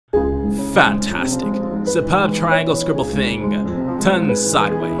Fantastic. Superb triangle scribble thing. Turn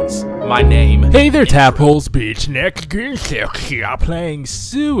sideways. My name. Hey there, Tadpoles Beach Neck here playing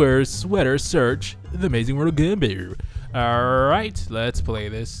Sewer Sweater Search, the amazing world of Gumball. Alright, let's play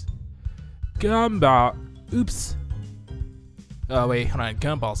this. Gumball. Oops. Oh, wait, hold on.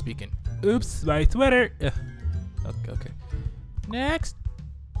 Gumball speaking. Oops, my sweater. Okay. Next.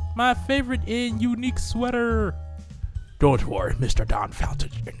 My favorite and unique sweater. Don't worry, Mr. Don found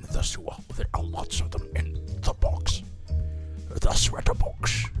it in the sewer. There are lots of them in the box. The sweater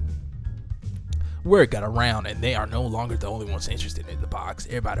box. Word got around, and they are no longer the only ones interested in the box.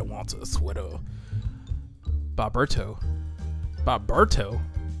 Everybody wants a sweater. Boberto?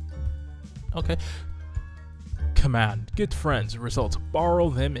 Okay. Command. Get friends. Results. Borrow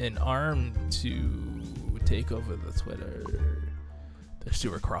them and arm to take over the sweater. The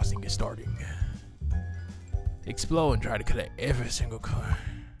sewer crossing is starting. Explode and try to collect every single car.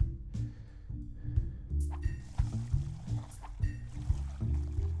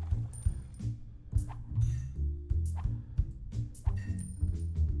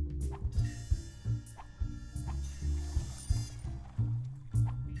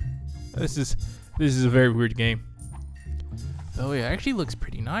 This is a very weird game. Oh yeah, it actually looks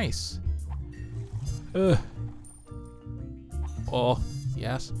pretty nice. Oh,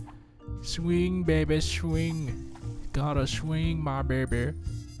 yes. Swing, baby, swing. Gotta swing, my baby.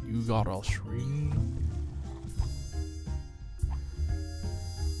 You gotta swing.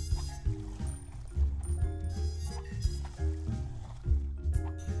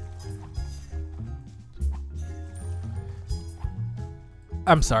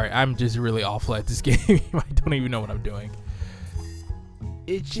 I'm sorry, I'm just really awful at this game. I don't even know what I'm doing.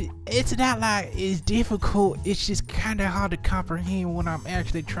 It's not like it's difficult, it's just kinda hard to comprehend what I'm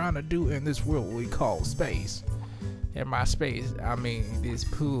actually trying to do in this world we call space. In my space, I mean this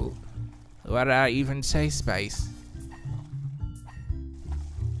pool. Why did I even say space?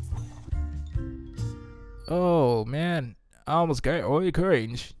 Oh man, I almost got all the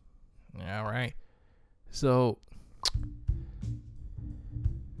courage. Alright. So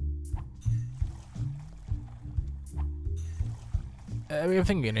I mean, I'm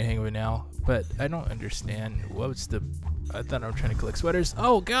thinking of hang of it now, but I don't understand. What's the? I thought I was trying to collect sweaters.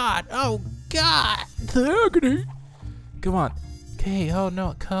 Oh God! Oh God! The agony! Come on. Okay. Oh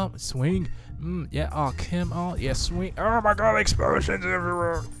no! Come swing. Yeah. Oh, come on. Yeah, swing. Oh my God! Explosions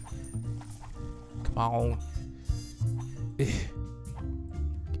everywhere. Come on.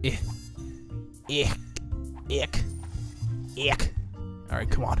 Ick. All right.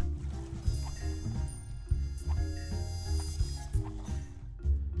 Come on.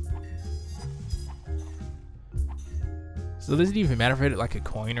 So does it even matter if I hit it like a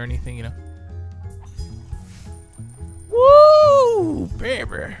coin or anything, you know? Woo,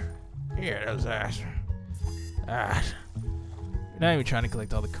 baby! Yeah, that was awesome. Not even trying to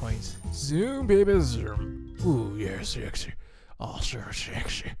collect all the coins. Zoom, baby, zoom. Ooh, yeah, sexy. Oh, so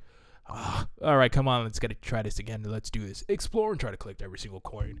sexy. All right, come on, let's get to try this again. Let's do this. Explore and try to collect every single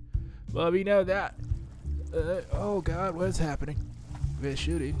coin. Well, we know that. Oh God, what's happening? We're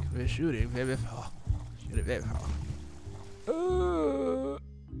shooting, baby. Oh, shoot it, baby.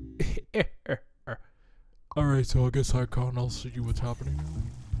 Alright, so I guess I can't. I'll see you what's happening.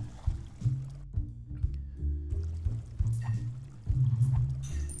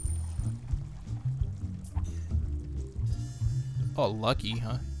 Oh, lucky,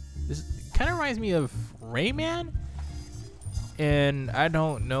 huh? This kind of reminds me of Rayman. And I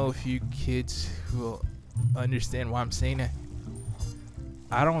don't know if you kids will understand why I'm saying that.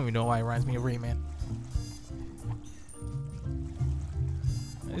 I don't even know why it reminds me of Rayman.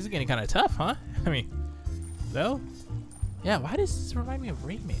 This is getting kind of tough, huh? I mean, though? Yeah, why does this remind me of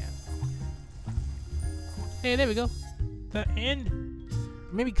Rayman? Hey, there we go. The end.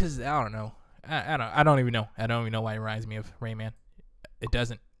 Maybe because, I don't know. I don't even know. I don't even know why it reminds me of Rayman. It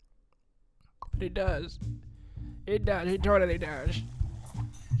doesn't. But it does. It does. It totally does.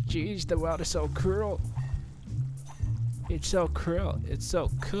 Jeez, the world is so cruel. It's so cruel. It's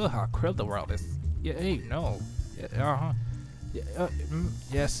so cool how cruel the world is. Yeah, hey, no. Yeah, yeah,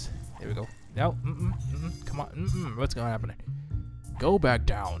 yes. There we go. No. Come on. What's gonna happen? Go back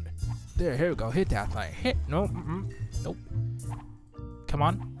down. There. Here we go. Hit that thing. Hit. No. Nope. Come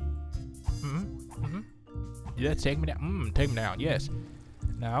on. Yeah, take me down. Take me down. Yes.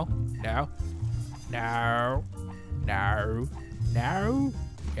 No. No. No. No. No.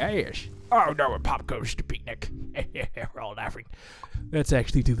 Yes. Oh no! A pop goes to picnic. We're all laughing. Let's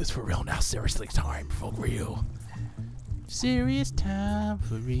actually do this for real now. Seriously, time for real. Serious time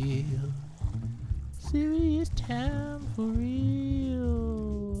for real. Serious time for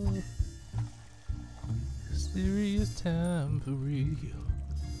real. time for real.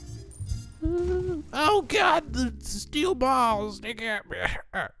 Ooh. Oh God, the steel balls, they got me.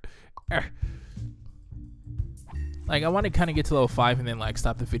 Like, I want to kind of get to level 5 and then like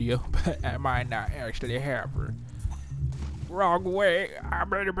stop the video, but I might not actually happen. Wrong way, I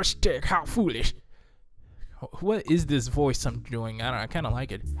made a mistake, how foolish. What is this voice I'm doing? I don't know, I kind of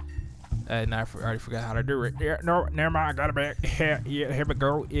like it. And I already forgot how to do it. Yeah, no, never mind, I got it back. Yeah, here we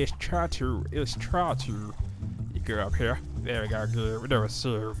go. It's try to. You go up here. There we go, good. That was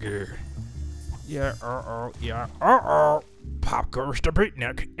so good. Yeah, yeah, Pop goes the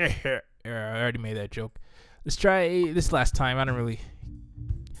beatnik. Yeah, I already made that joke. Let's try this last time. I don't really...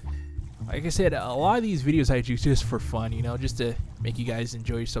 Like I said, a lot of these videos I do just for fun, you know, just to make you guys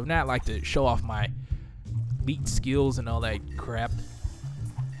enjoy yourself. Not like to show off my beat skills and all that crap.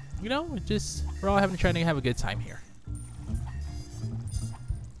 You know, we're all trying to have a good time here.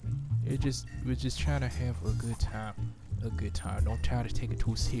 We're just trying to have a good time. A good time. Don't try to take it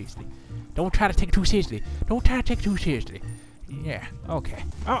too seriously. Don't try to take it too seriously. Don't try to take it too seriously. Yeah, okay.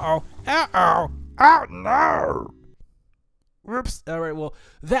 Uh-oh. Oh, no. Whoops. Alright, well,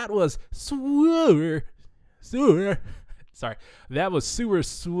 that was Sewer. Sorry. That was Sewer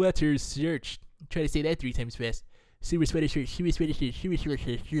Sweater Search. Try to say that 3 times fast. Sewer Sweater Search. Sewer Sweater Search. Sewer Sweater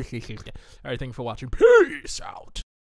Search. Alright, thank you for watching. Peace out.